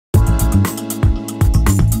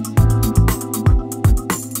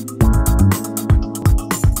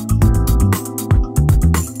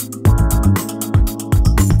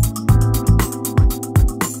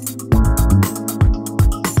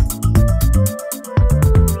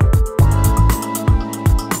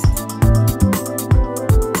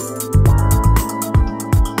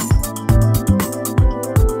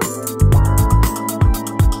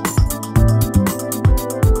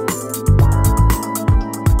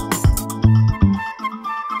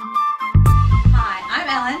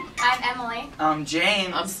I'm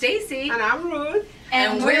James. I'm Stacy. And I'm Ruth.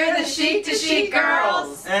 And we're the Chic to Chic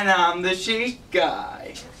Girls. And I'm the Chic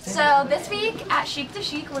Guy. So this week at Chic to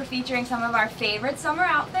Chic, we're featuring some of our favorite summer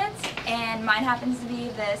outfits, and mine happens to be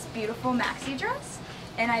this beautiful maxi dress,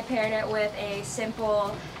 and I paired it with a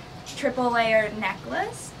simple triple layered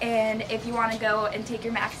necklace. And if you want to go and take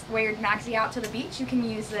your wear your maxi out to the beach, you can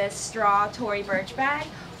use this straw Tory Burch bag.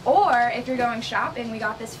 Or if you're going shopping, we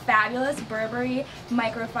got this fabulous Burberry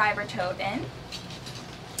microfiber tote in.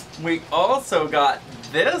 We also got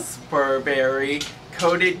this Burberry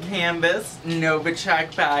coated canvas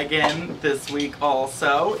Novacek bag in this week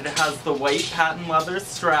also. It has the white patent leather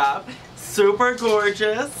strap, super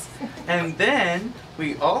gorgeous. And then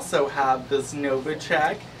we also have this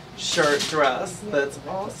Novacek shirt dress that's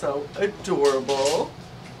also adorable.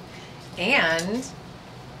 And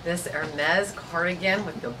this Hermes cardigan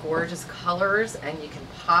with the gorgeous colors, and you can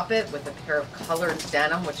pop it with a pair of colored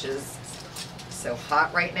denim, which is so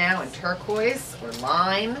hot right now, in turquoise or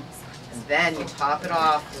lime. And then you top it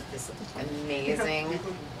off with this amazing,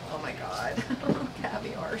 oh my god,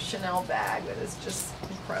 caviar Chanel bag that is just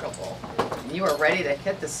incredible. You are ready to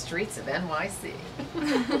hit the streets of NYC.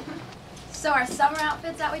 So our summer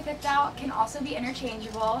outfits that we picked out can also be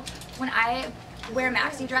interchangeable. When I wear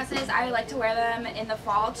maxi dresses, I like to wear them in the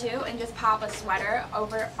fall too, and just pop a sweater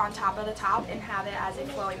over on top of the top and have it as a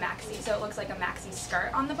flowy maxi, so it looks like a maxi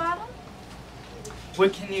skirt on the bottom.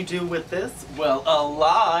 What can you do with this? Well, a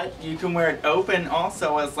lot. You can wear it open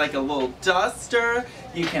also as like a little duster.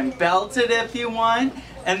 You can belt it if you want.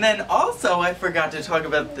 And then also, I forgot to talk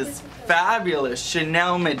about this fabulous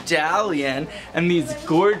Chanel medallion and these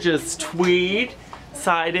gorgeous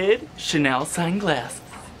tweed-sided Chanel sunglasses.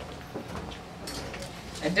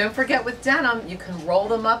 And don't forget, with denim, you can roll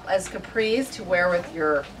them up as capris to wear with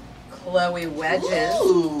your Chloe wedges.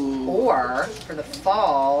 Ooh. Or, for the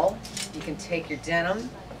fall, you can take your denim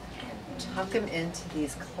and tuck them into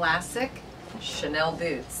these classic Chanel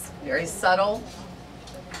boots. Very subtle,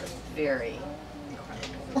 but very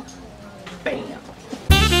incredible. Bam.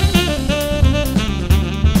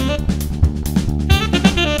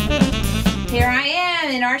 Here I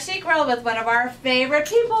am in our chic world with one of our favorite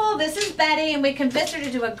people. This is Betty, and we convinced her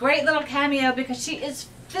to do a great little cameo because she is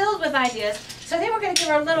filled with ideas. So I think we're going to give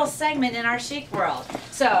her a little segment in our chic world.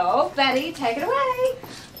 So, Betty, take it away.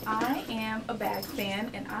 I am a bag fan,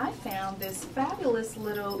 and I found this fabulous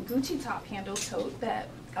little Gucci top handle tote that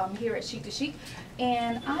here at Chic to Chic,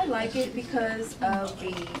 and I like it because of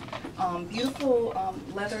the beautiful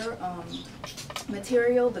leather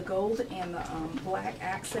material, the gold and the black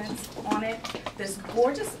accents on it. This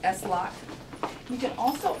gorgeous S-lock. You can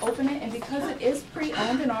also open it, and because it is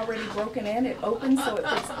pre-owned and already broken in, it opens so it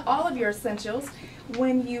fits all of your essentials.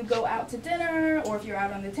 When you go out to dinner, or if you're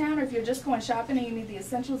out on the town, or if you're just going shopping and you need the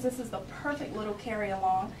essentials, this is the perfect little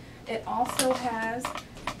carry-along. It also has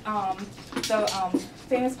the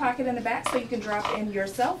famous pocket in the back, so you can drop in your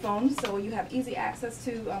cell phone, so you have easy access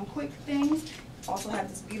to quick things. Also have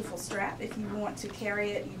this beautiful strap if you want to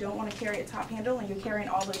carry it. You don't want to carry a top handle and you're carrying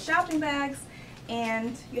all those shopping bags,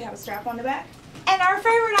 and you have a strap on the back. And our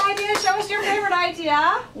favorite idea, show us your favorite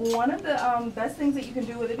idea. One of the best things that you can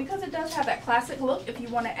do with it, because it does have that classic look, if you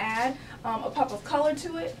want to add a pop of color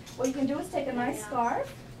to it, what you can do is take a nice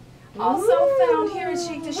scarf, also found here at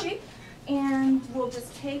Chic to Chic, and we'll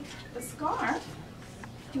just take the scarf.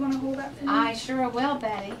 Do you want to hold that for me? I sure will,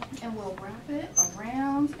 Betty. And we'll wrap it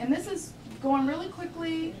around, and this is going really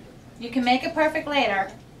quickly. You can make it perfect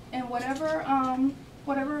later. And whatever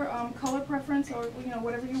color preference, or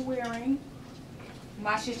whatever you're wearing.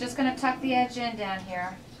 Well, she's just going to tuck the edge in down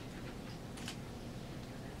here.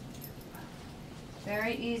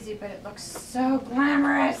 Very easy, but it looks so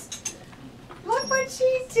glamorous. Look what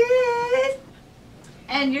she did.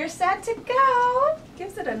 And you're set to go.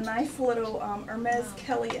 Gives it a nice little Hermes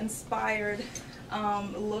Kelly inspired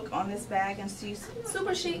look on this bag, and she's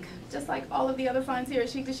super chic, just like all of the other finds here at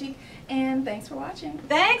Chic to Chic. And thanks for watching.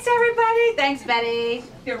 Thanks, everybody. Thanks, Betty.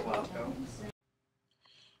 You're welcome.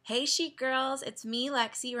 Hey Chic Girls, it's me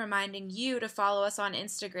Lexi reminding you to follow us on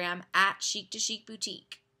Instagram at Chic to Chic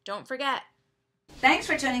Boutique. Don't forget. Thanks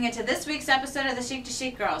for tuning into this week's episode of the Chic to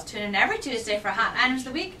Chic Girls. Tune in every Tuesday for hot items of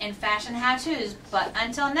the week and fashion how-tos. But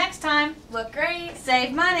until next time, Look great.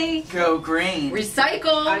 save money, Go green.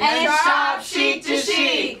 Recycle. and shop chic to